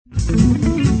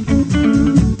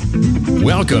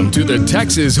Welcome to the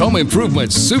Texas Home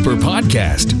Improvement Super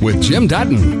Podcast with Jim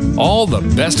Dutton. All the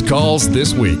best calls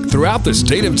this week throughout the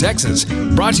state of Texas.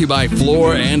 Brought to you by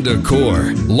Floor and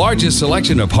Decor. Largest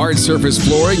selection of hard surface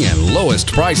flooring and lowest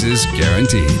prices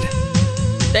guaranteed.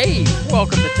 Dave,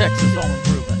 welcome to Texas Home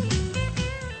Improvement.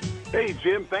 Hey,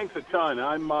 Jim, thanks a ton.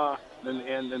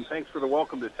 And thanks for the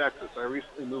welcome to Texas. I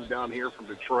recently moved down here from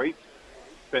Detroit.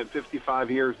 Spent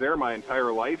 55 years there, my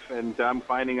entire life, and I'm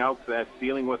finding out that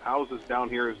dealing with houses down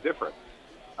here is different.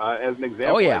 As an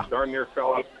example, I darn near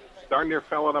fell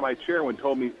out of my chair when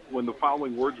the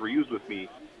following words were used with me,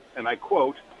 and I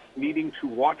quote, "needing to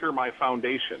water my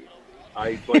foundation."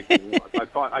 I thought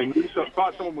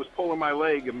someone was pulling my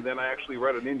leg, and then I actually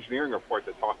read an engineering report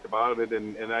that talked about it,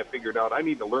 and I figured out I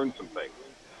need to learn some things.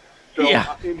 So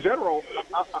in general,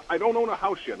 I don't own a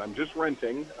house yet. I'm just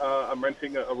renting. I'm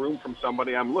renting a room from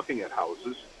somebody. I'm looking at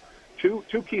houses. Two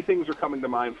key things are coming to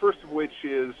mind. First of which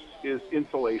is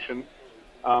insulation.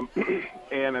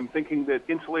 And I'm thinking that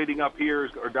insulating up here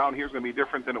or down here is going to be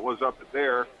different than it was up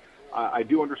there. I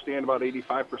do understand about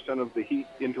 85% of the heat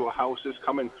into a house is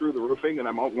coming through the roofing, and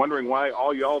I'm wondering why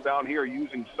all y'all down here are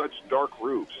using such dark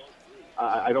roofs.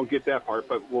 I don't get that part,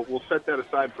 but we'll set that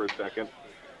aside for a second.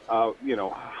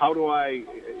 How do I,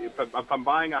 if I'm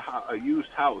buying a used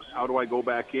house, how do I go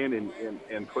back in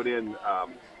and put in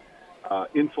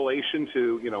insulation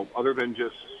to, other than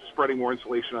just spreading more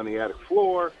insulation on the attic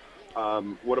floor?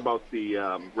 What about the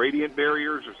radiant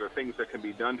barriers? Is there things that can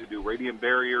be done to do radiant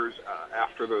barriers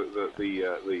after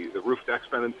the roof deck's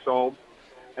been installed?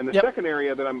 And the second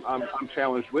area that I'm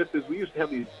challenged with is we used to have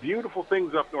these beautiful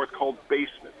things up north called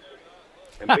basements.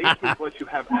 And basements let you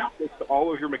have access to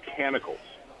all of your mechanicals.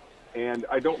 And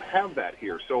I don't have that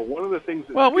here. So one of the things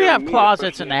that we have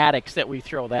closets and attics that we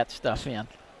throw that stuff in.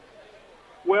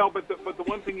 Well, but the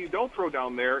one thing you don't throw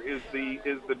down there is the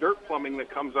dirt plumbing that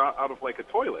comes out of like a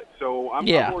toilet. So I'm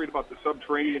worried about the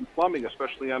subterranean plumbing,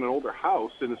 especially on an older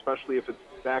house, and especially if it's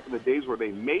back in the days where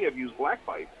they may have used black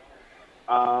pipe,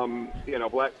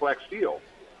 black steel.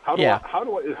 How's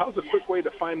a quick way to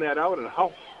find that out, and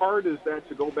how hard is that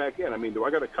to go back in? I mean, do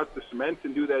I got to cut the cement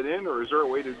and do that in, or is there a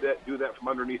way to do that from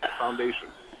underneath the foundation?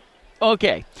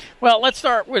 Okay. Well, let's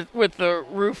start with the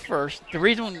roof first. The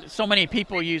reason so many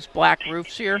people use black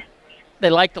roofs here, they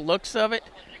like the looks of it,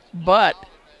 but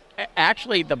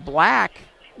actually the black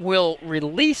will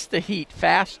release the heat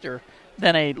faster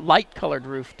than a light-colored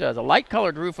roof does. A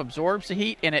light-colored roof absorbs the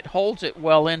heat, and it holds it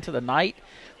well into the night,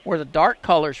 where the dark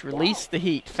colors release the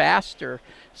heat faster.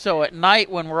 So at night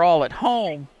when we're all at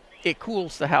home, it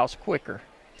cools the house quicker.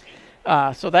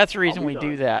 So that's the reason we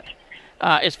do that.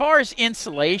 As far as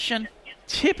insulation,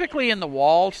 typically in the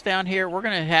walls down here, we're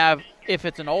going to have, if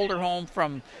it's an older home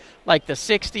from like the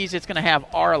 60s, it's going to have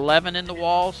R11 in the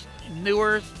walls.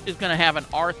 Newer is going to have an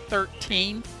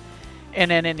R13.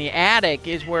 And then in the attic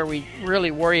is where we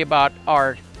really worry about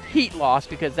our heat loss,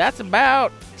 because that's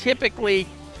about typically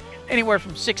anywhere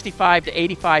from 65 to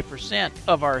 85%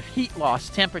 of our heat loss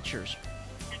temperatures.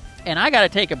 And I got to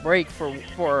take a break for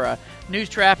news,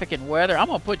 traffic, and weather. I'm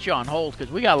going to put you on hold because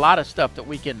we got a lot of stuff that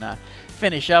we can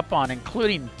finish up on,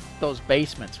 including those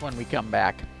basements when we come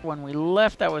back. When we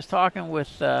left, I was talking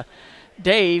with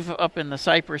Dave up in the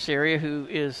Cypress area, who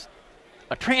is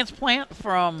a transplant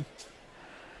from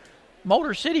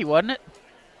Motor City, wasn't it?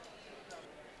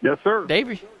 Yes, sir.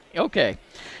 Dave? Okay.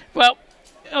 Well,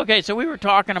 okay, so we were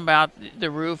talking about the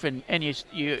roof, and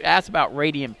you asked about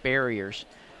radiant barriers.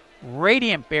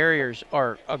 Radiant barriers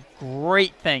are a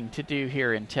great thing to do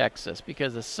here in Texas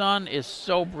because the sun is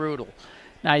so brutal.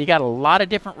 Now, you got a lot of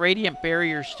different radiant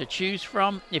barriers to choose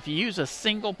from. If you use a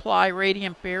single-ply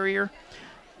radiant barrier,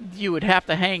 you would have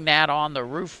to hang that on the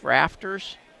roof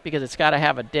rafters because it's got to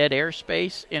have a dead air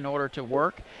space in order to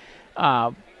work.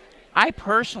 I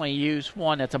personally use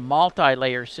one that's a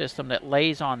multi-layer system that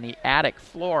lays on the attic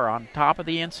floor on top of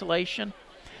the insulation,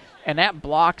 and that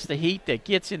blocks the heat that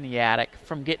gets in the attic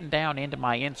from getting down into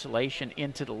my insulation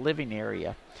into the living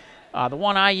area. The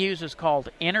one I use is called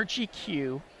Energy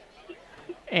Q,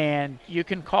 and you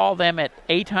can call them at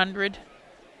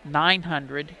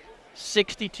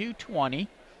 800-900-6220.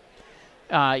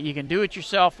 You can do it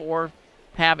yourself or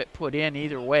have it put in,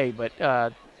 either way,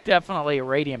 but definitely a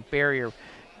radiant barrier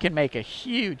can make a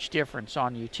huge difference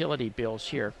on utility bills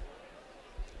here.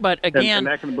 But again,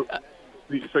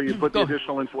 so you put the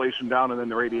additional insulation down and then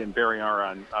the radiant barrier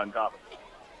on top of it.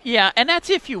 Yeah, and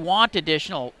that's if you want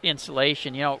additional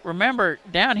insulation. Remember,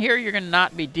 down here you're going to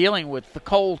not be dealing with the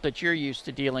cold that you're used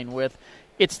to dealing with.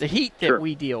 It's the heat that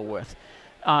we deal with.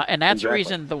 And that's the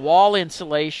reason the wall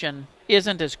insulation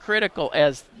isn't as critical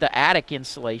as the attic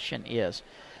insulation is.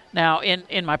 Now,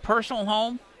 in my personal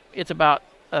home, it's about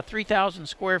a 3,000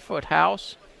 square foot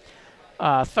house.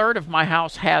 A third of my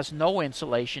house has no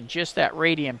insulation, just that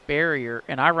radiant barrier,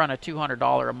 and I run a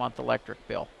 $200 a month electric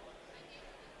bill.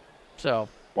 So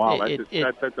wow,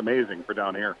 that's amazing for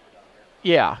down here.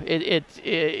 Yeah,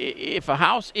 if a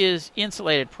house is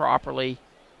insulated properly,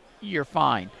 you're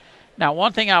fine. Now,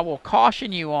 one thing I will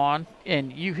caution you on,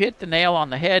 and you hit the nail on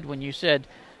the head when you said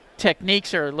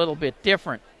techniques are a little bit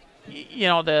different. You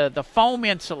know, the foam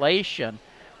insulation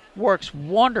works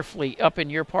wonderfully up in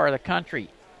your part of the country,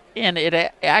 and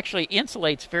it actually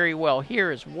insulates very well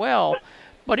here as well.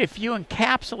 But if you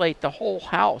encapsulate the whole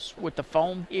house with the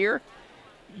foam here,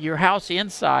 your house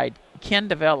inside can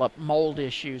develop mold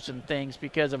issues and things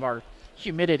because of our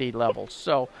humidity levels.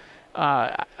 So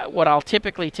what I'll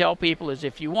typically tell people is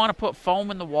if you want to put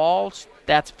foam in the walls,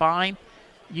 that's fine.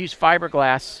 Use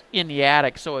fiberglass in the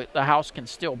attic so the house can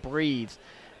still breathe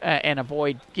and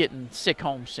avoid getting sick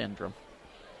home syndrome.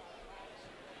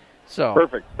 So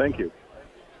perfect. Thank you.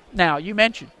 Now, you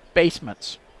mentioned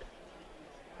basements.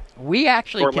 We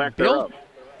actually can build.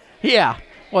 Yeah.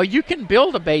 Well, you can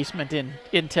build a basement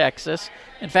in Texas.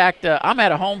 In fact, I'm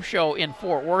at a home show in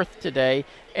Fort Worth today,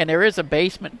 and there is a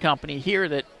basement company here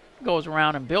that goes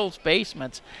around and builds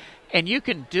basements, and you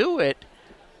can do it,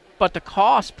 but the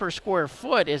cost per square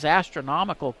foot is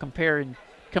astronomical compared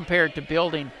to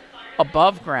building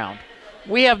above ground.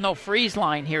 We have no freeze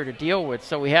line here to deal with,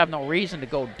 so we have no reason to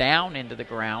go down into the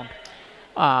ground.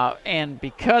 And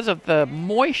because of the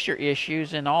moisture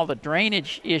issues and all the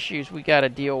drainage issues we got to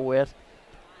deal with,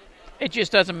 it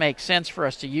just doesn't make sense for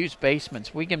us to use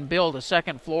basements. We can build a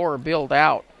second floor or build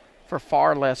out for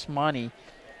far less money.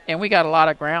 And we got a lot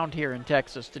of ground here in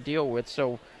Texas to deal with,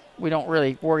 so we don't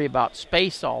really worry about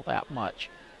space all that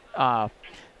much.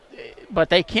 But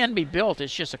they can be built.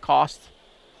 It's just a cost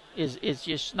is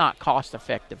just not cost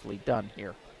effectively done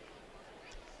here.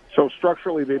 So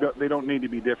structurally, they don't need to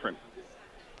be different.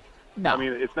 No. I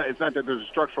mean, it's not that there's a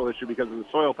structural issue because of the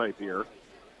soil type here.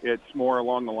 It's more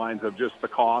along the lines of just the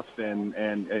cost, and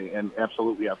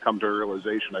absolutely, I've come to a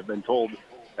realization. I've been told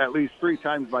at least 3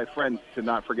 times by friends to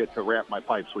not forget to wrap my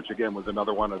pipes, which again was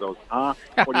another one of those. What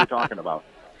are you talking about?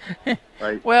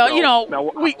 Right. Well, so,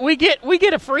 now, we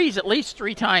get a freeze at least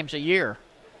 3 times a year.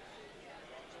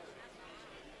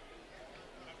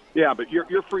 Yeah, but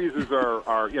your freezes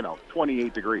are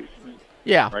 28 degrees.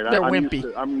 Yeah, right? they're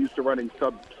wimpy. I'm used to running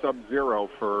sub-zero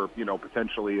for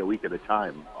potentially a week at a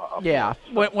time. Yeah,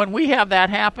 when we have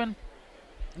that happen,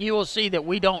 you will see that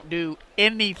we don't do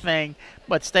anything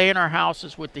but stay in our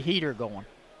houses with the heater going.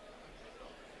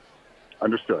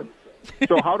 Understood.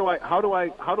 So how do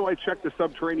I check the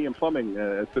subterranean plumbing,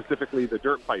 specifically the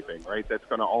dirt piping? Right, that's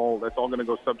all going to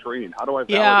go subterranean. How do I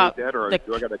validate that, or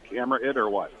do I got to camera it, or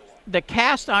what? The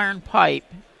cast iron pipe.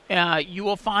 You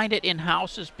will find it in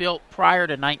houses built prior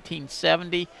to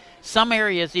 1970. Some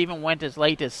areas even went as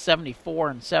late as 74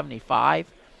 and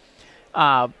 75.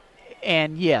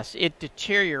 And yes, it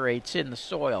deteriorates in the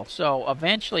soil. So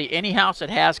eventually any house that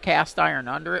has cast iron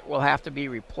under it will have to be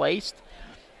replaced.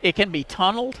 It can be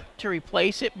tunneled to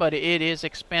replace it, but it is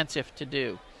expensive to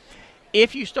do.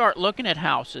 If you start looking at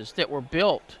houses that were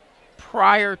built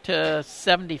prior to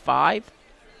 75,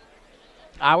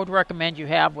 I would recommend you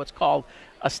have what's called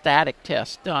a static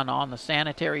test done on the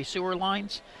sanitary sewer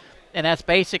lines. And that's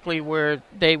basically where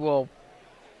they will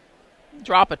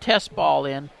drop a test ball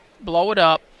in, blow it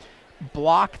up,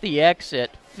 block the exit,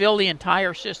 fill the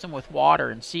entire system with water,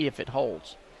 and see if it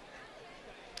holds.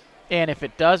 And if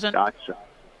it doesn't, gotcha.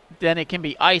 Then it can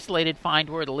be isolated, find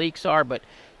where the leaks are. But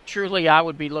truly, I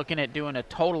would be looking at doing a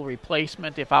total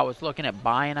replacement if I was looking at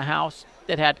buying a house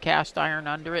that had cast iron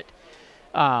under it.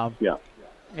 Yeah.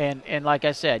 And like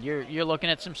I said, you're looking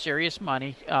at some serious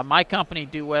money. My company,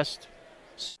 Due West,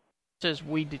 says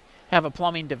we have a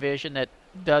plumbing division that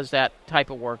does that type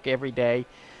of work every day.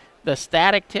 The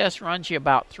static test runs you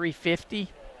about $350.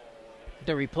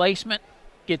 The replacement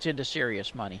gets into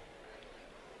serious money.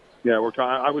 Yeah,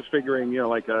 I was figuring,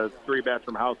 like a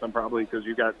 3-bathroom house. I'm probably, because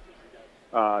you got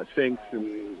sinks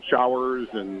and showers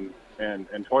and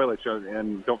toilets,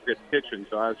 and don't forget the kitchen.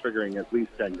 So I was figuring at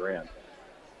least $10,000.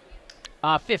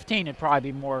 15 would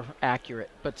probably be more accurate,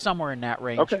 but somewhere in that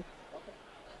range. Okay.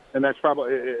 And that's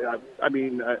probably,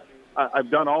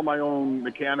 I've done all my own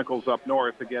mechanicals up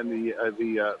north. Again,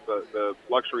 the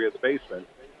luxury of the basement.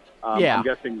 I'm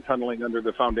guessing tunneling under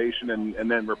the foundation and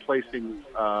then replacing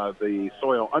the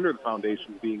soil under the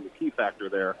foundation being the key factor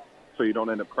there, so you don't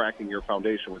end up cracking your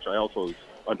foundation, which I also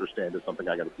understand is something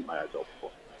I got to keep my eyes open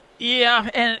for. Yeah,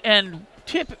 and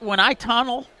when I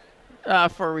tunnel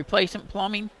for replacement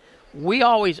plumbing, we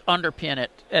always underpin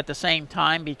it at the same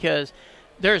time, because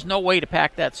there's no way to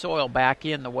pack that soil back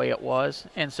in the way it was.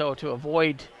 And so to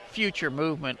avoid future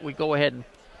movement, we go ahead and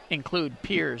include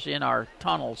piers in our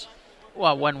tunnels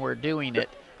when we're doing it,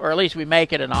 or at least we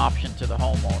make it an option to the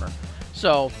homeowner.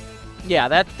 So, yeah,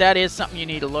 that is something you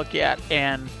need to look at.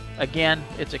 And again,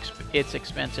 it's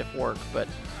expensive work, but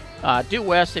Due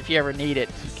West, if you ever need it,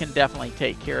 can definitely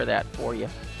take care of that for you.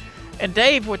 And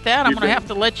Dave, with that, I'm going to have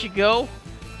to let you go.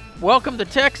 Welcome to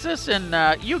Texas,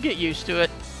 and you'll get used to it.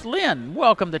 Lynn,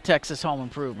 welcome to Texas Home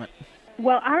Improvement.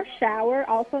 Well, our shower,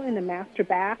 also in the master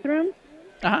bathroom,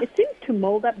 it seems to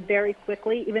mold up very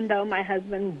quickly, even though my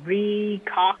husband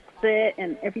re-caulks it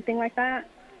and everything like that.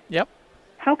 Yep.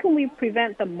 How can we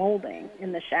prevent the molding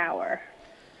in the shower?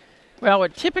 Well,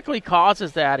 what typically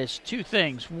causes that is two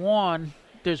things. One,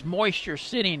 there's moisture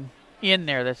sitting in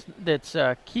there that's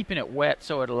keeping it wet,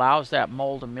 so it allows that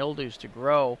mold and mildews to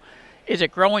grow. Is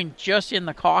it growing just in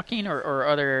the caulking or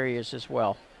other areas as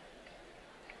well?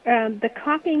 The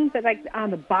caulking, but like on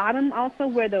the bottom also,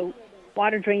 where the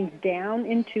water drains down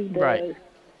into the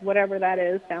whatever that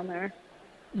is down there.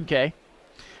 Okay.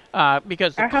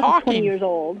 Because the our house is 20 years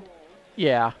old.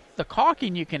 Yeah, the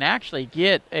caulking, you can actually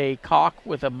get a caulk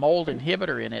with a mold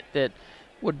inhibitor in it that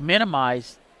would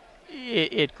minimize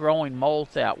it growing mold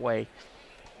that way.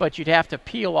 But you'd have to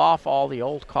peel off all the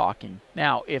old caulking.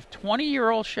 Now, if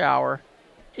 20-year-old shower,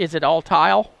 is it all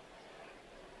tile?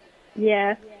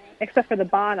 Yes, except for the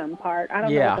bottom part. I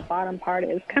don't know what the bottom part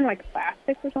is. Kind of like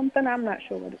plastic or something. I'm not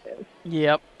sure what it is.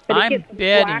 Yep. But I'm it gets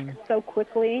betting black so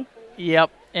quickly.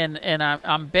 Yep, and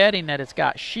I'm betting that it's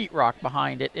got sheetrock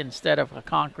behind it instead of a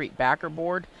concrete backer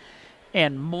board.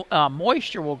 And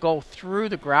moisture will go through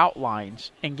the grout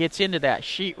lines and gets into that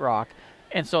sheetrock.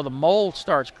 And so the mold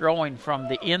starts growing from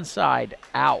the inside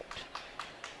out.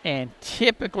 And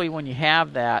typically when you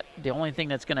have that, the only thing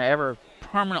that's going to ever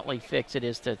permanently fix it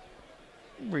is to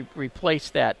replace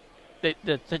that.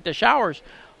 The showers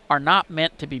are not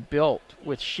meant to be built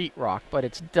with sheetrock, but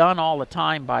it's done all the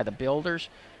time by the builders.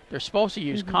 They're supposed to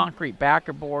use concrete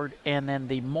backer board, and then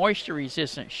the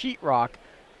moisture-resistant sheetrock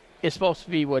is supposed to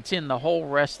be what's in the whole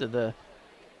rest of the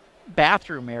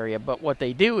bathroom area. But what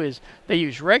they do is they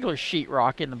use regular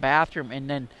sheetrock in the bathroom and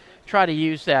then try to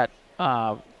use that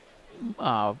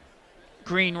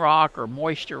green rock or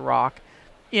moisture rock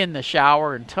in the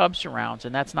shower and tub surrounds,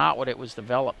 and that's not what it was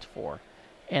developed for.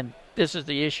 And this is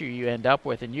the issue you end up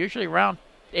with. And usually around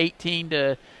 18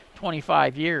 to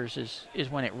 25 years is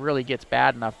when it really gets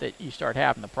bad enough that you start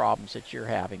having the problems that you're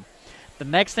having. The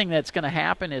next thing that's going to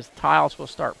happen is tiles will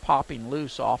start popping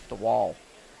loose off the wall.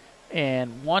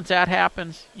 And once that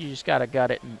happens, you just got to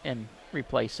gut it and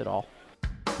replace it all.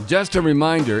 Just a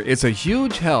reminder, it's a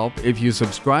huge help if you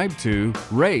subscribe to,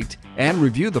 rate, and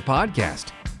review the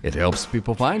podcast. It helps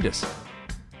people find us.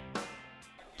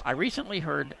 I recently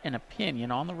heard an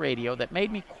opinion on the radio that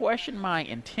made me question my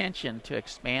intention to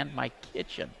expand my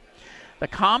kitchen. The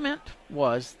comment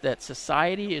was that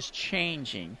society is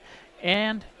changing,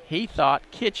 and he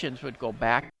thought kitchens would go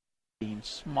back to being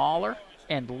smaller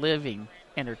and living,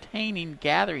 entertaining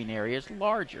gathering areas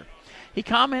larger. He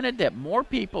commented that more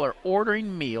people are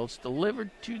ordering meals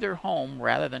delivered to their home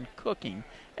rather than cooking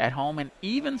at home, and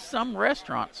even some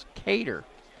restaurants cater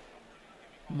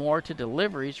more to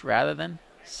deliveries rather than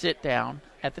sit down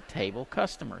at the table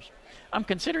customers. I'm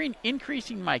considering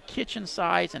increasing my kitchen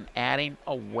size and adding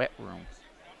a wet room.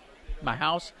 My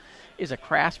house is a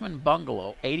Craftsman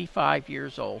bungalow, 85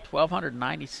 years old,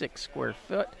 1,296 square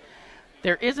foot.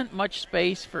 There isn't much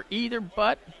space for either,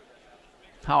 but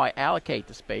how I allocate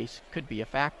the space could be a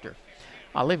factor.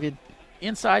 I live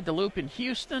inside the Loop in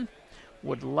Houston.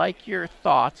 Would like your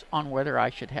thoughts on whether I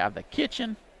should have the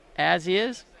kitchen as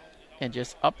is and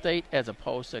just update as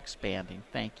opposed to expanding.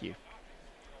 Thank you.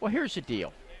 Well, here's the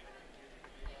deal.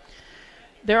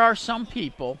 There are some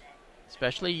people,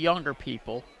 especially younger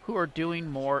people, who are doing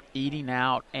more eating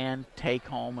out and take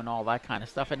home and all that kind of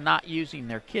stuff and not using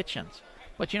their kitchens.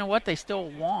 But you know what? They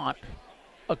still want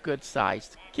a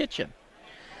good-sized kitchen.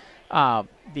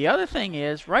 The other thing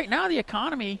is, right now the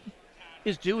economy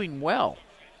is doing well.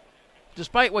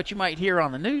 Despite what you might hear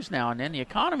on the news now and then, the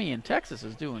economy in Texas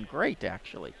is doing great,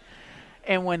 actually.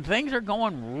 And when things are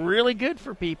going really good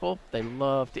for people, they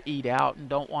love to eat out and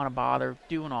don't want to bother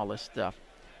doing all this stuff.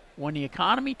 When the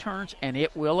economy turns, and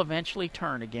it will eventually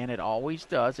turn again, it always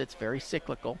does, it's very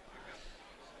cyclical.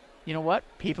 You know what?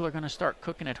 People are going to start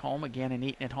cooking at home again and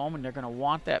eating at home, and they're going to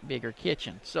want that bigger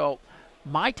kitchen. So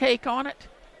my take on it,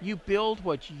 you build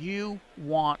what you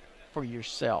want for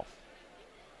yourself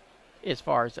as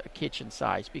far as a kitchen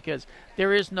size, because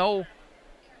there is no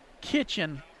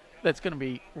kitchen that's going to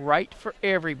be right for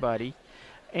everybody.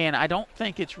 And I don't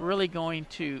think it's really going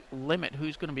to limit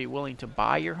who's going to be willing to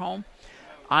buy your home.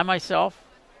 I myself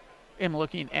am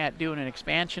looking at doing an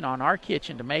expansion on our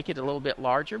kitchen to make it a little bit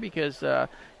larger because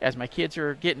as my kids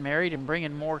are getting married and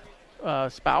bringing more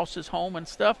spouses home and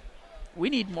stuff, we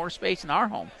need more space in our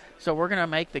home. So we're going to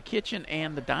make the kitchen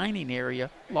and the dining area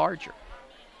larger.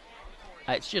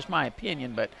 It's just my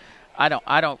opinion, but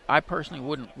I personally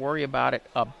wouldn't worry about it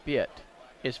a bit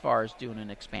as far as doing an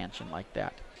expansion like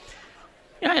that.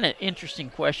 I had an interesting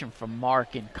question from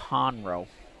Mark in Conroe.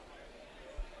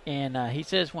 And he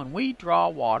says, when we draw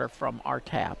water from our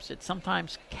taps, it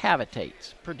sometimes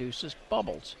cavitates, produces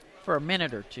bubbles for a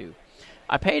minute or two.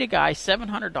 I paid a guy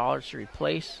 $700 to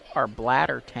replace our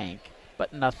bladder tank,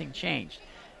 but nothing changed.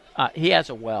 He has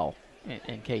a well,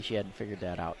 in case you hadn't figured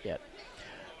that out yet.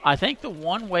 I think the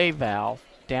one-way valve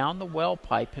down the well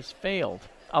pipe has failed,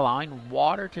 allowing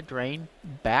water to drain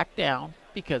back down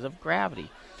because of gravity.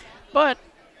 But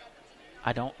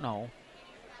I don't know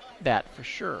that for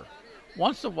sure.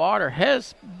 Once the water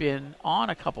has been on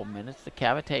a couple minutes, the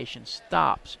cavitation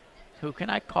stops. Who can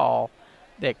I call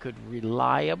that could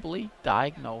reliably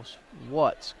diagnose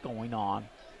what's going on?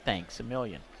 Thanks a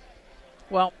million.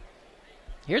 Well,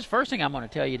 here's the first thing I'm going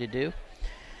to tell you to do.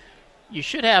 You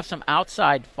should have some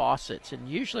outside faucets, and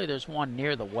usually there's one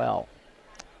near the well.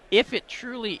 If it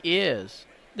truly is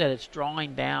that it's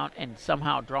drawing down and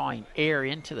somehow drawing air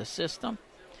into the system,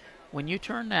 when you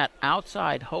turn that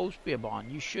outside hose bib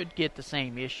on, you should get the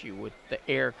same issue with the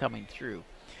air coming through.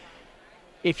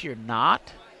 If you're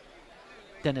not,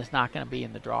 then it's not going to be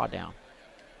in the drawdown.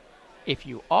 If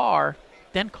you are,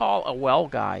 then call a well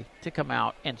guy to come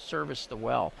out and service the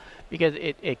well, because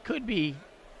it could be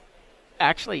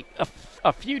actually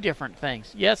a few different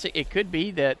things. Yes, it could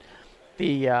be that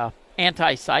the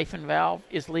anti-siphon valve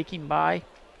is leaking by,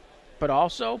 but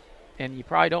also, and you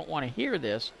probably don't want to hear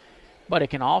this, but it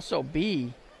can also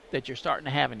be that you're starting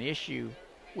to have an issue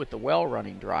with the well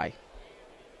running dry.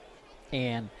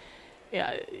 And,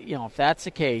 if that's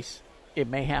the case, it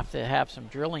may have to have some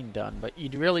drilling done, but you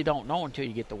really don't know until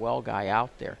you get the well guy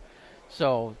out there.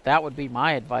 So that would be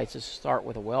my advice, is to start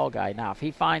with a well guy. Now, if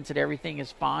he finds that everything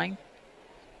is fine,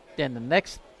 then the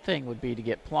next thing would be to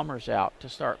get plumbers out to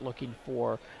start looking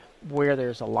for where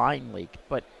there's a line leak.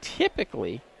 But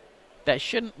typically, that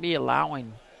shouldn't be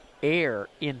allowing air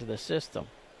into the system.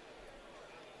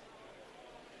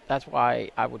 That's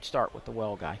why I would start with the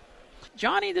well guy.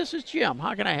 Johnny, this is Jim.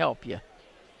 How can I help you?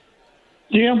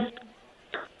 Jim,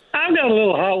 I've got a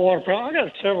little hot water problem. I've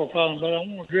got several problems, but I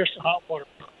want to address the hot water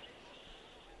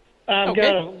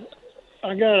problem.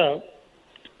 I got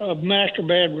a master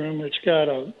bedroom. It's got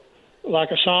a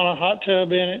sauna hot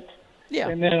tub in it. Yeah.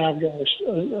 And then I've got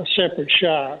a separate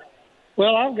shower.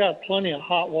 Well, I've got plenty of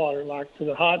hot water, like for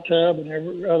the hot tub and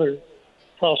every other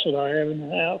faucet I have in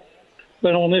the house.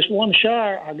 But on this one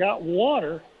shower, I got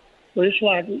water, but it's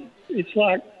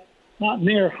like not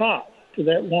near hot to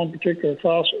that one particular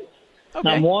faucet. Okay. And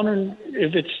I'm wondering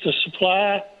if it's the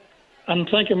supply. I'm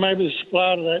thinking maybe the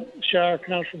supply to that shower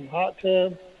comes from the hot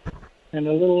tub, and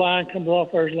the little line comes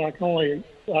off there is only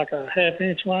a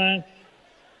half-inch line.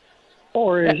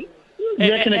 Or you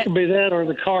reckon it could be that or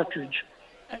the cartridge?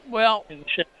 Well,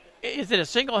 is it a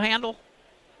single handle?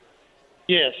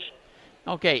 Yes.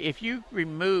 Okay, if you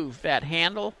remove that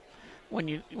handle, when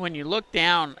you look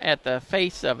down at the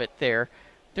face of it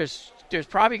there's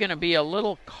probably going to be a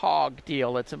little cog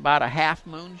deal that's about a half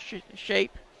moon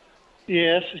shape.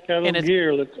 Yes, it's got a little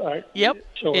gear. Looks like. Yep,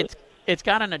 it's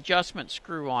got an adjustment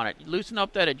screw on it. You loosen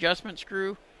up that adjustment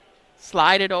screw,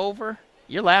 slide it over.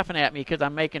 You're laughing at me because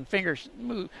I'm making fingers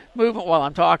movement while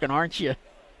I'm talking, aren't you?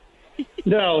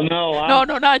 No,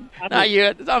 not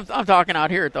you. I'm talking out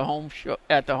here at the home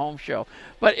show.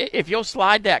 But if you'll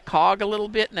slide that cog a little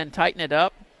bit and then tighten it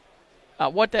up,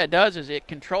 what that does is it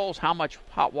controls how much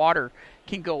hot water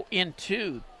can go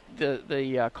into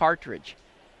the cartridge,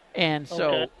 and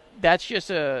so that's just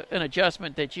an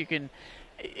adjustment that you can.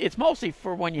 It's mostly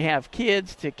for when you have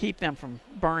kids to keep them from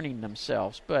burning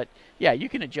themselves. But yeah, you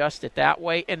can adjust it that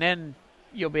way, and then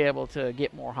you'll be able to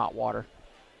get more hot water.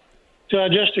 So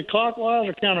adjust it clockwise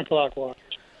or counterclockwise?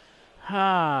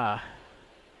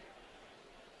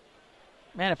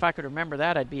 Man, if I could remember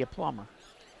that, I'd be a plumber.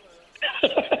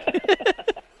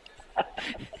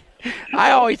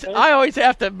 I always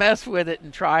have to mess with it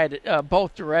and try it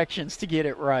both directions to get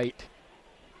it right.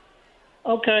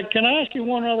 Okay, can I ask you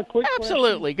one other quick question?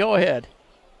 Absolutely, go ahead.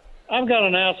 I've got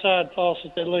an outside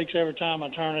faucet that leaks every time I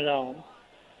turn it on.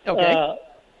 Okay.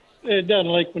 It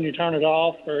doesn't leak when you turn it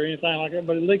off or anything like that,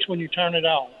 but it leaks when you turn it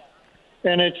on.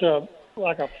 And it's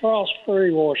like a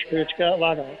frost-free washer. It's got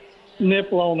like a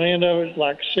nipple on the end of it is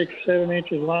like 6, 7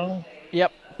 inches long.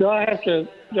 Yep. Do I have to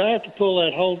pull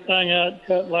that whole thing out,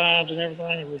 cut lines and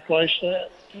everything, and replace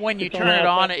that? When you turn it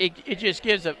on, it just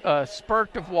gives a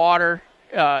spurt of water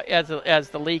as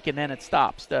the leak, and then it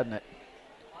stops, doesn't it?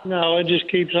 No, it just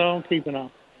keeps on keeping on.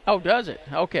 Oh, does it?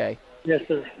 Okay. Yes,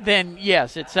 sir. Then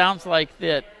yes, it sounds like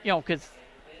that. Because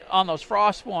on those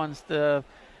Frost ones, the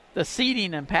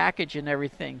seating and package and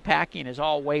everything, packing is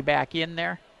all way back in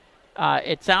there.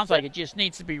 It sounds like it just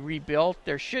needs to be rebuilt.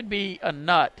 There should be a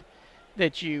nut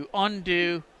that you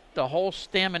undo, the whole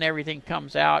stem and everything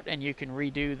comes out, and you can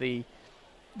redo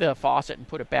the faucet and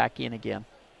put it back in again.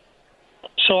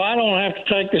 So I don't have to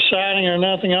take the siding or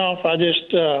nothing off. I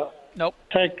just nope.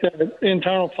 Take the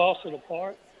internal faucet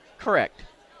apart? Correct.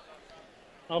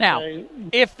 Okay. Now,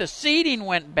 if the seating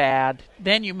went bad,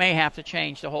 then you may have to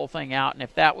change the whole thing out, and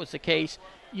if that was the case,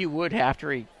 you would have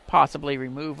to possibly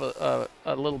remove a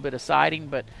little bit of siding,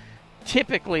 but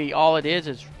typically all it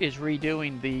is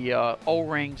redoing the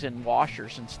O-rings and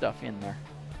washers and stuff in there.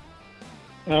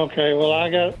 Okay, well,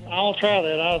 I'll try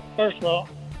that. First of all,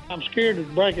 I'm scared to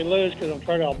break it loose because I'm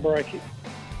afraid I'll break it.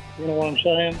 You know what I'm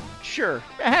saying? Sure.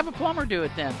 Have a plumber do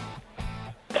it then.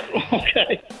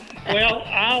 Okay. Well,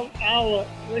 I'll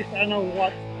at least I know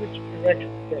which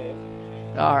direction to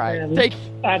go. All right.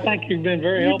 I think you've been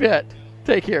very helpful. You bet.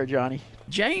 Take care, Johnny.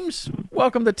 James,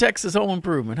 welcome to Texas Home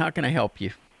Improvement. How can I help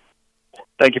you?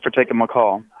 Thank you for taking my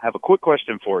call. I have a quick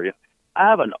question for you. I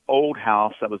have an old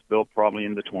house that was built probably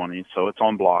in the 20s, so it's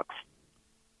on blocks.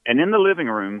 And in the living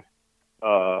room,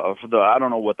 I don't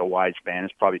know what the wide span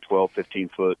is, probably 12, 15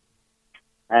 foot.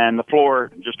 And the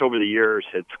floor, just over the years,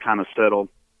 it's kind of settled.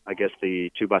 I guess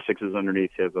the 2x6s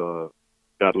underneath have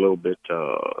got a little bit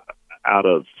out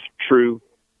of true,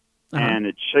 and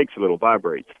it shakes a little,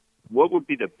 vibrates. What would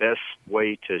be the best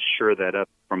way to shore that up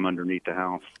from underneath the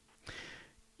house?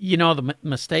 You know, the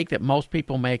mistake that most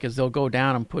people make is they'll go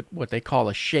down and put what they call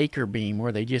a shaker beam,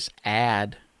 where they just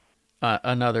add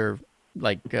another,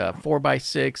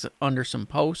 4x6 under some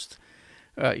posts,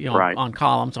 right, on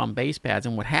columns, on base pads.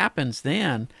 And what happens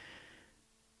then,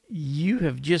 you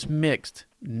have just mixed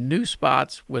new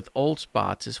spots with old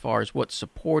spots as far as what's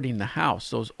supporting the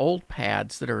house. Those old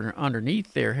pads that are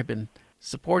underneath there have been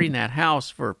supporting that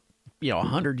house for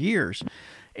 100 years,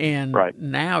 and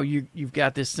now you've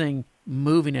got this thing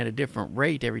moving at a different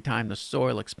rate every time the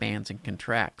soil expands and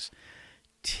contracts.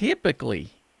 Typically,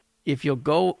 if you'll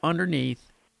go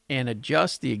underneath and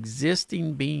adjust the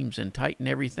existing beams and tighten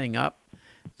everything up,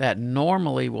 that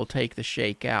normally will take the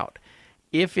shake out.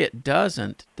 If it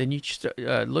doesn't, then you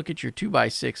look at your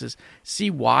 2x6s,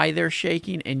 see why they're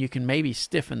shaking, and you can maybe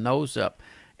stiffen those up.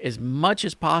 As much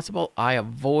as possible, I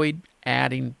avoid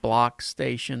adding block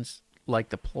stations like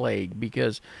the plague,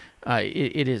 because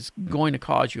it is going to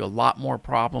cause you a lot more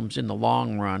problems in the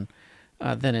long run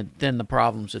than the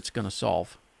problems it's going to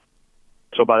solve.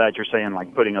 So by that you're saying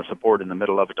like putting a support in the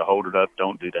middle of it to hold it up.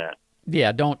 Don't do that.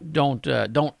 Yeah, don't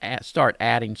start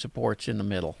adding supports in the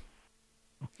middle.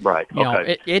 Right.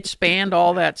 Okay. It spanned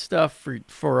all that stuff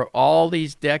for all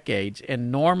these decades,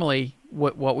 and normally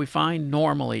what we find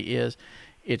normally is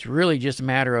it's really just a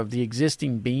matter of the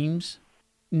existing beams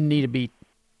need to be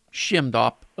shimmed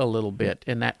up a little bit,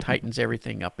 and that tightens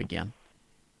everything up again.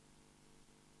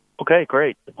 Okay,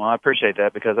 great. Well, I appreciate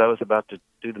that, because I was about to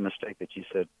do the mistake that you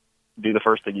said, do the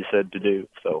first thing you said to do.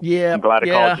 So yeah, I'm glad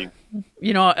I called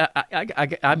you.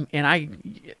 I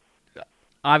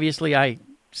obviously I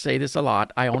say this a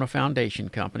lot. I own a foundation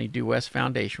company, Due West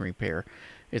Foundation Repair.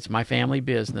 It's my family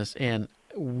business, and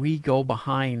we go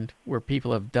behind where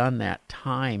people have done that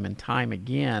time and time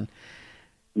again.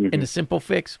 Mm-hmm. And the simple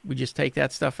fix, we just take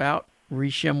that stuff out,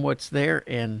 reshim what's there,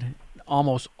 and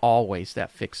almost always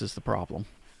that fixes the problem.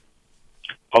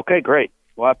 Okay, great.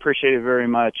 Well, I appreciate it very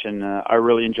much, and I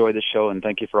really enjoy the show, and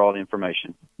thank you for all the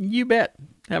information. You bet.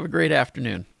 Have a great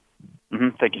afternoon.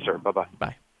 Mm-hmm. Thank you, sir. Bye-bye.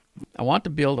 Bye. I want to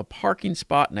build a parking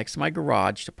spot next to my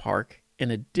garage to park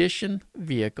an addition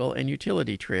vehicle and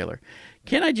utility trailer.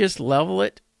 Can I just level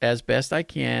it as best I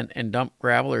can and dump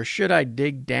gravel, or should I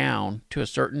dig down to a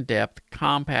certain depth,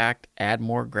 compact, add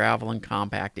more gravel, and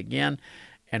compact again?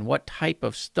 And what type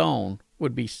of stone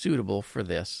would be suitable for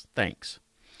this? Thanks.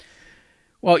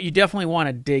 Well, you definitely want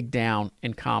to dig down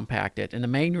and compact it. And the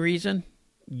main reason,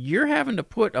 you're having to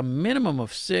put a minimum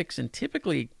of 6 and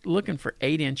typically looking for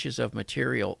 8 inches of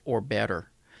material or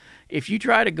better. If you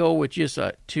try to go with just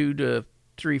a 2 to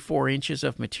 3, 4 inches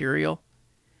of material,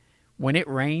 when it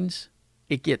rains,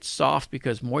 it gets soft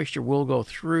because moisture will go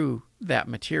through that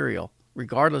material,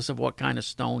 regardless of what kind of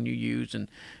stone you use and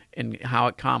how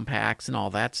it compacts and all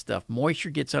that stuff.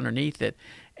 Moisture gets underneath it,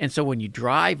 and so when you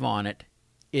drive on it,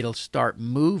 it'll start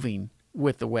moving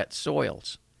with the wet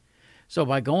soils. So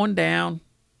by going down,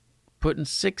 putting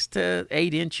 6 to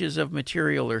 8 inches of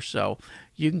material or so,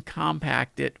 you can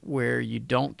compact it where you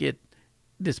don't get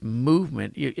this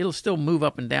movement. It'll still move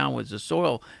up and down as the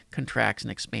soil contracts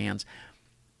and expands,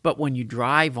 but when you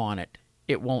drive on it,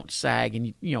 it won't sag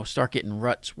and start getting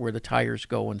ruts where the tires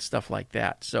go and stuff like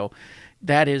that. So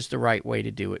that is the right way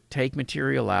to do it. Take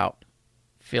material out,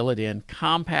 fill it in,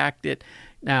 compact it.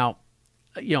 Now,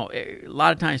 a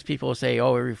lot of times people will say,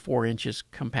 every 4 inches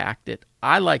compact it.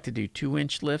 I like to do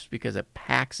 2-inch lifts because it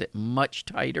packs it much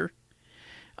tighter.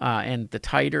 And the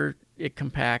tighter it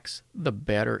compacts, the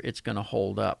better it's going to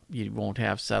hold up. You won't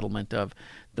have settlement of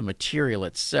the material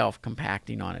itself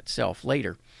compacting on itself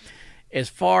later. As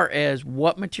far as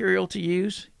what material to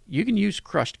use, you can use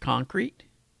crushed concrete.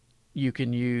 You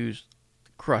can use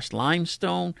crushed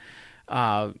limestone.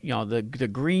 The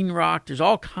green rock. There's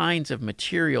all kinds of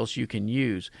materials you can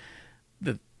use.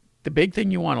 The big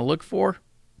thing you want to look for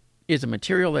is a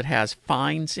material that has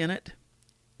fines in it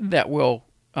that will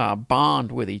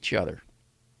bond with each other.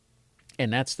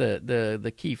 And that's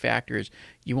the key factor is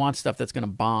you want stuff that's going to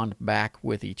bond back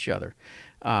with each other.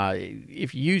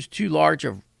 If you use too large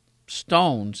of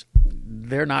stones,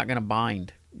 they're not going to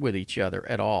bind with each other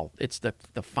at all. It's the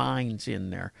fines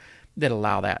in there that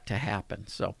allow that to happen.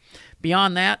 So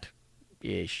beyond that,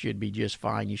 it should be just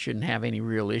fine. You shouldn't have any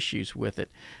real issues with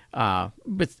it.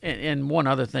 But one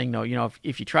other thing, though,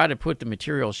 if you try to put the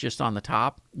materials just on the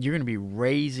top, you're going to be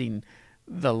raising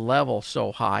the level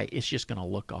so high, it's just going to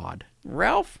look odd.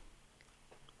 Ralph,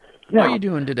 how are you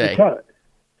doing today?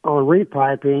 On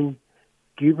repiping,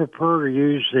 do you prefer to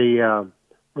use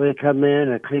where they come in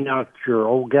and clean out your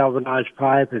old galvanized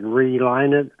pipe and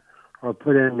reline it, or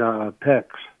put in PEX?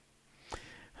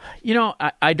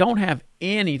 I don't have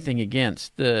anything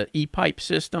against the E-pipe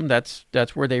system. That's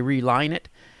where they reline it.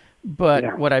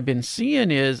 But what I've been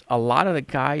seeing is a lot of the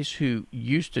guys who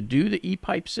used to do the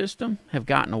E-pipe system have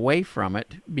gotten away from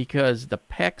it because the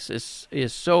PEX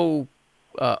is so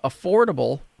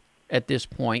affordable at this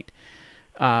point.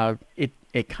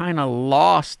 It kind of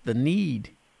lost the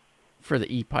need for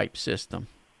the E-pipe system.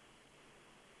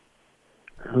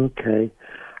 Okay.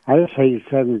 I just hate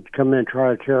having to come in and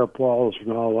try to tear up walls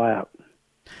and all that.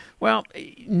 Well,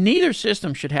 neither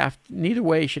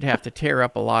way should have to tear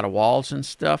up a lot of walls and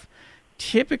stuff.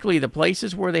 Typically, the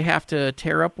places where they have to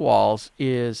tear up walls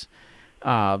is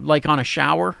like on a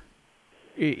shower.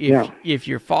 If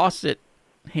your faucet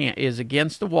is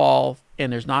against the wall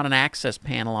and there's not an access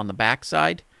panel on the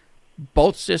backside,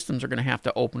 both systems are going to have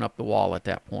to open up the wall at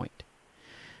that point.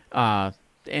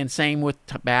 And same with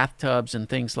bathtubs and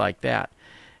things like that.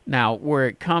 Now, where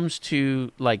it comes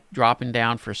to like dropping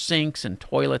down for sinks and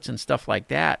toilets and stuff like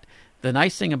that, the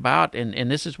nice thing about,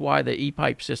 and this is why the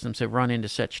E-pipe systems have run into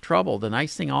such trouble, the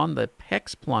nice thing on the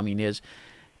PEX plumbing is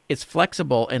it's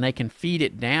flexible and they can feed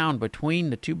it down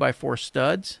between the 2x4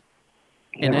 studs,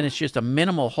 and then it's just a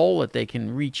minimal hole that they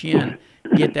can reach in,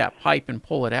 get that pipe and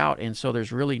pull it out, and so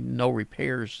there's really no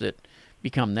repairs that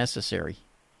become necessary.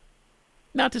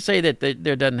 Not to say that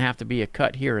there doesn't have to be a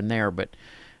cut here and there, but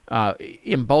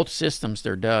in both systems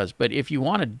there does. But if you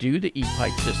want to do the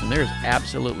E-pipe system, there's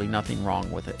absolutely nothing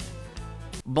wrong with it.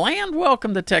 Bland,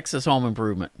 welcome to Texas Home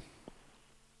Improvement.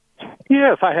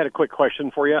 Yes, I had a quick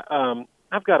question for you.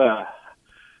 I've got a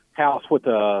house with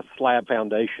a slab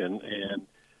foundation, and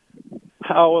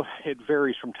how it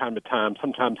varies from time to time.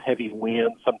 Sometimes heavy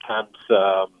wind, sometimes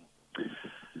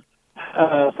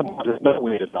there's no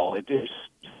wind at all. It just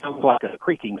sounds like a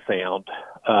creaking sound.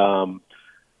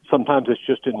 Sometimes it's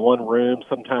just in one room.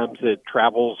 Sometimes it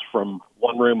travels from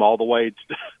one room all the way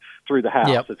through the house.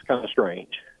 Yep. It's kind of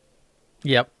strange.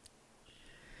 Yep.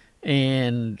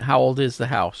 And how old is the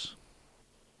house?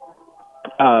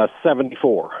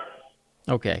 74.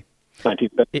 Okay.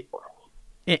 1974.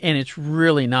 And it's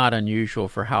really not unusual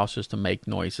for houses to make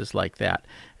noises like that.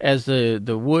 As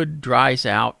the wood dries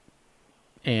out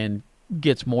and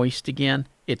gets moist again,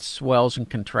 it swells and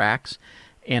contracts.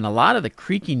 And a lot of the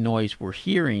creaking noise we're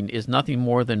hearing is nothing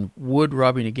more than wood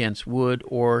rubbing against wood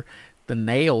or the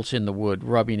nails in the wood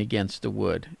rubbing against the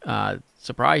wood.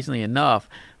 Surprisingly enough,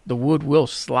 the wood will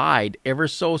slide ever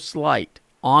so slight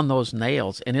on those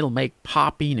nails, and it'll make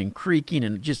popping and creaking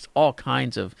and just all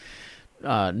kinds of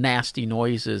nasty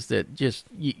noises that just,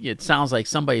 it sounds like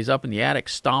somebody's up in the attic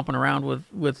stomping around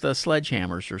with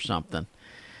sledgehammers or something.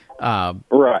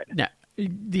 Right. Now,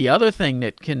 the other thing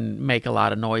that can make a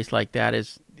lot of noise like that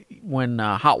is when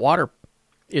hot water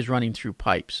is running through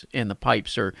pipes and the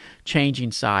pipes are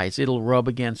changing size. It'll rub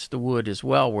against the wood as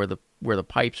well where the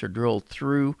pipes are drilled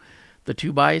through the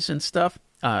 2x and stuff.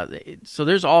 So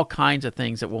there's all kinds of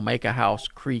things that will make a house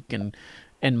creak and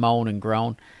moan and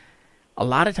groan. A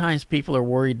lot of times people are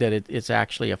worried that it's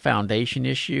actually a foundation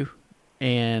issue,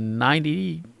 and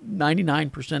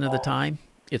 99% of the time,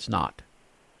 it's not.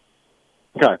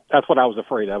 Okay, that's what I was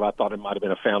afraid of. I thought it might have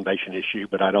been a foundation issue,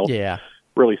 but I don't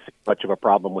really see much of a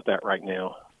problem with that right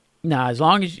now. Now, as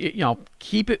long as you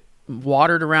keep it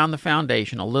watered around the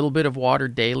foundation, a little bit of water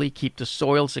daily, keep the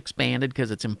soils expanded because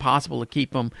it's impossible to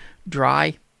keep them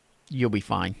dry, you'll be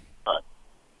fine. All right.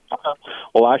 Okay.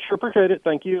 Well, I sure appreciate it.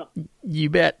 Thank you. You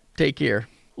bet. Take care.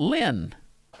 Lynn,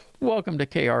 welcome to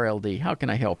KRLD. How can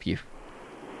I help you?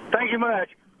 Thank you much.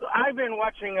 I've been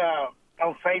watching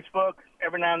on Facebook,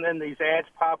 every now and then these ads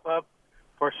pop up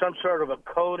for some sort of a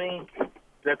coating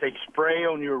that they spray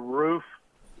on your roof.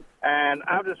 And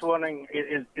I'm just wondering,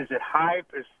 is it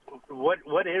hype? What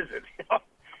is it?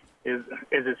 Is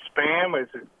it spam?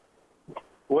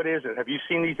 What is it? Have you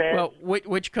seen these ads? Well,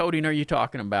 which coating are you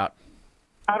talking about?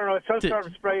 I don't know. It's some sort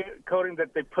of spray coating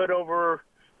that they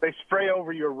spray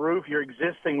over your roof, your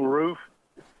existing roof,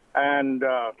 and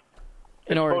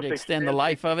in order to extend the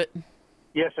life of it?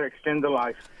 Yes, sir, extend the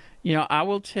life. I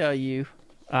will tell you,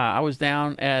 I was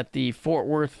down at the Fort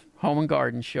Worth Home and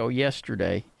Garden Show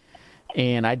yesterday,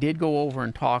 and I did go over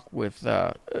and talk with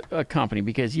a company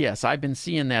because, yes, I've been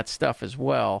seeing that stuff as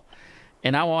well,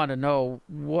 and I want to know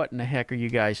what in the heck are you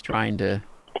guys trying to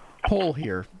pull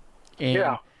here.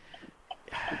 And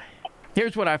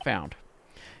here's what I found.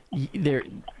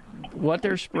 What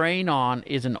they're spraying on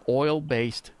is an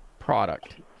oil-based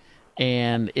product,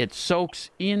 and it soaks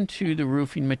into the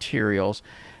roofing materials,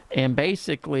 and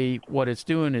basically what it's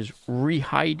doing is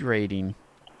rehydrating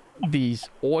these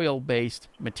oil-based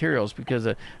materials because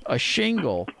a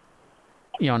shingle,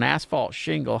 an asphalt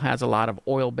shingle has a lot of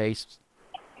oil-based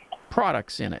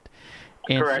products in it.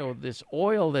 And Correct. So this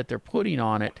oil that they're putting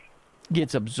on it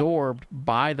gets absorbed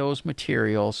by those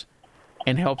materials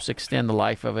and helps extend the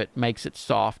life of it, makes it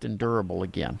soft and durable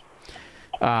again.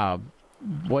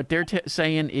 What they're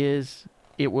saying is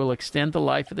it will extend the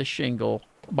life of the shingle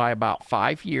by about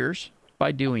 5 years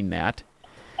by doing that,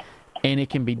 and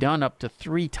it can be done up to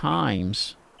 3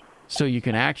 times, so you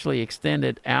can actually extend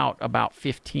it out about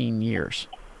 15 years.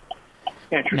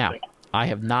 Interesting. Now, I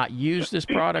have not used this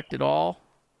product at all,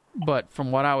 but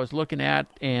from what I was looking at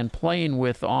and playing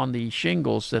with on the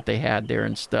shingles that they had there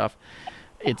and stuff,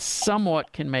 it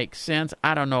somewhat can make sense.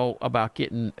 I don't know about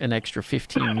getting an extra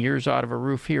 15 years out of a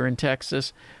roof here in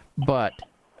Texas, but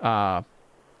I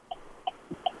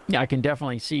can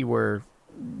definitely see where,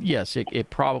 yes,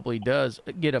 it probably does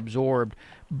get absorbed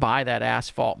by that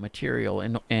asphalt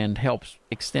material and helps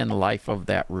extend the life of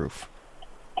that roof.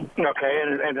 Okay,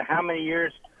 and how many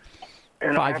years?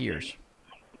 5 years.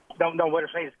 No, what I'm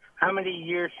saying is, how many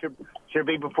years should it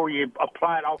be before you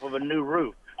apply it off of a new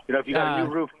roof? If you got a new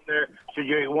roof in there, should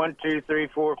you 1, 2, 3,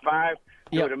 4, 5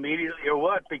 do it immediately or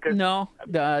what? Because no,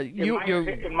 that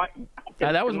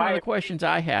was one of the questions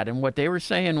I had, and what they were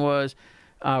saying was,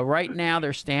 right now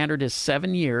their standard is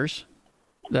 7 years.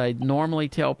 They normally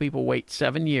tell people wait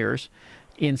 7 years.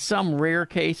 In some rare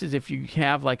cases, if you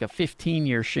have like a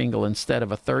 15-year shingle instead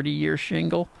of a 30-year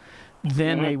shingle,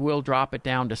 then they will drop it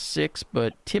down to 6.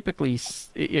 But typically,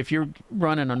 if you're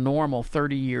running a normal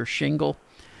 30-year shingle,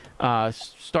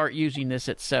 start using this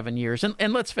at 7 years.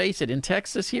 And let's face it, in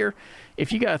Texas here,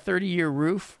 if you got a 30-year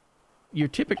roof, you're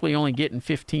typically only getting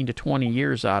 15 to 20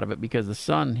 years out of it because the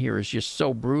sun here is just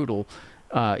so brutal.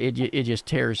 It just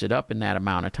tears it up in that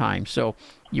amount of time. So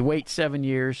you wait 7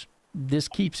 years. This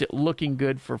keeps it looking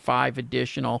good for 5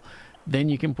 additional. Then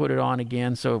you can put it on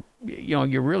again. So,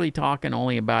 you're really talking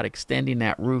only about extending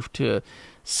that roof to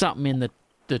something in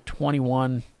the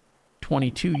 21,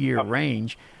 22-year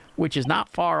range, which is not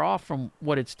far off from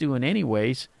what it's doing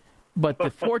anyways. But the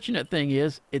fortunate thing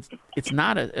is it's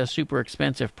not a super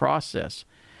expensive process.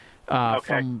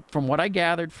 From what I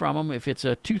gathered from them, if it's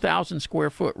a 2,000 square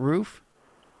foot roof,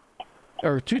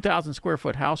 or 2,000 square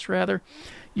foot house rather,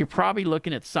 you're probably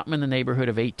looking at something in the neighborhood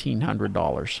of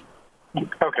 $1,800.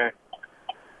 Okay.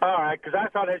 All right, because I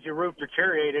thought as your roof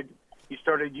deteriorated, you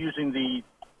started using the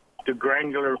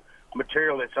granular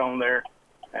material that's on there,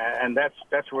 and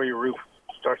that's where your roof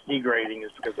starts degrading, is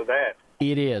because of that.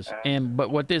 It is, but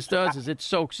what this does is it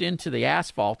soaks into the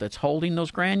asphalt that's holding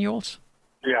those granules.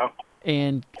 Yeah.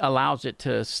 And allows it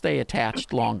to stay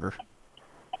attached longer.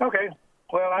 Okay.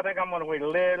 Well, I think I'm going to wait a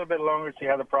little bit longer to see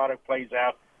how the product plays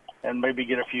out, and maybe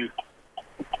get a few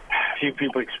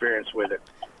people experience with it.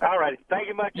 All right. Thank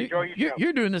you much. Enjoy your show.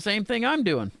 You're doing the same thing I'm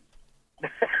doing.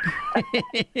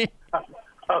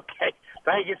 Okay.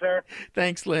 Thank you, sir.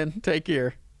 Thanks, Lynn. Take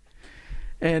care.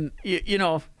 And,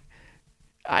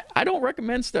 I don't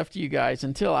recommend stuff to you guys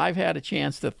until I've had a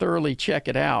chance to thoroughly check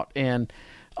it out. And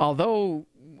although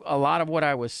a lot of what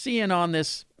I was seeing on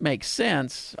this makes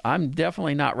sense, I'm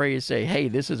definitely not ready to say, hey,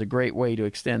 this is a great way to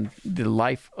extend the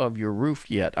life of your roof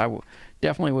yet. I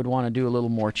definitely would want to do a little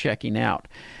more checking out.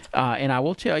 And I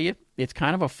will tell you, it's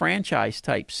kind of a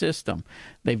franchise-type system.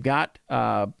 They've got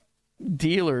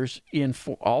dealers in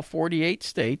all 48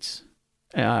 states,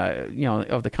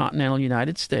 of the continental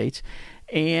United States,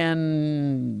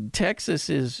 and Texas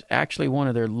is actually one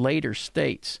of their later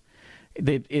states.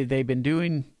 They've been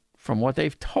doing, from what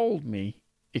they've told me,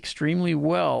 extremely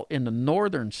well in the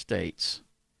northern states.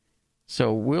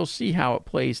 So we'll see how it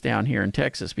plays down here in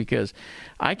Texas, because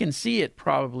I can see it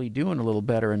probably doing a little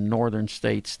better in northern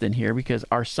states than here, because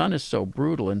our sun is so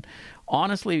brutal. And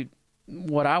honestly,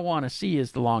 what I want to see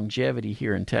is the longevity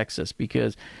here in Texas,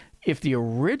 because if the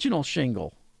original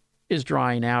shingle is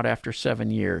drying out after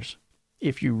 7 years,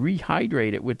 if you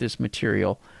rehydrate it with this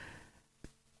material,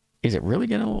 is it really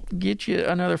going to get you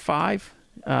another 5?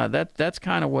 That's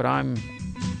kind of what I'm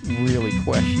really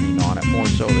questioning on it, more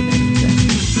so than anything.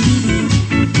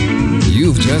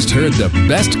 You've just heard the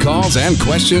best calls and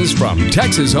questions from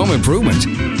Texas Home Improvement.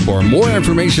 For more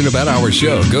information about our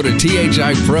show, go to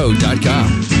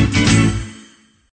thipro.com.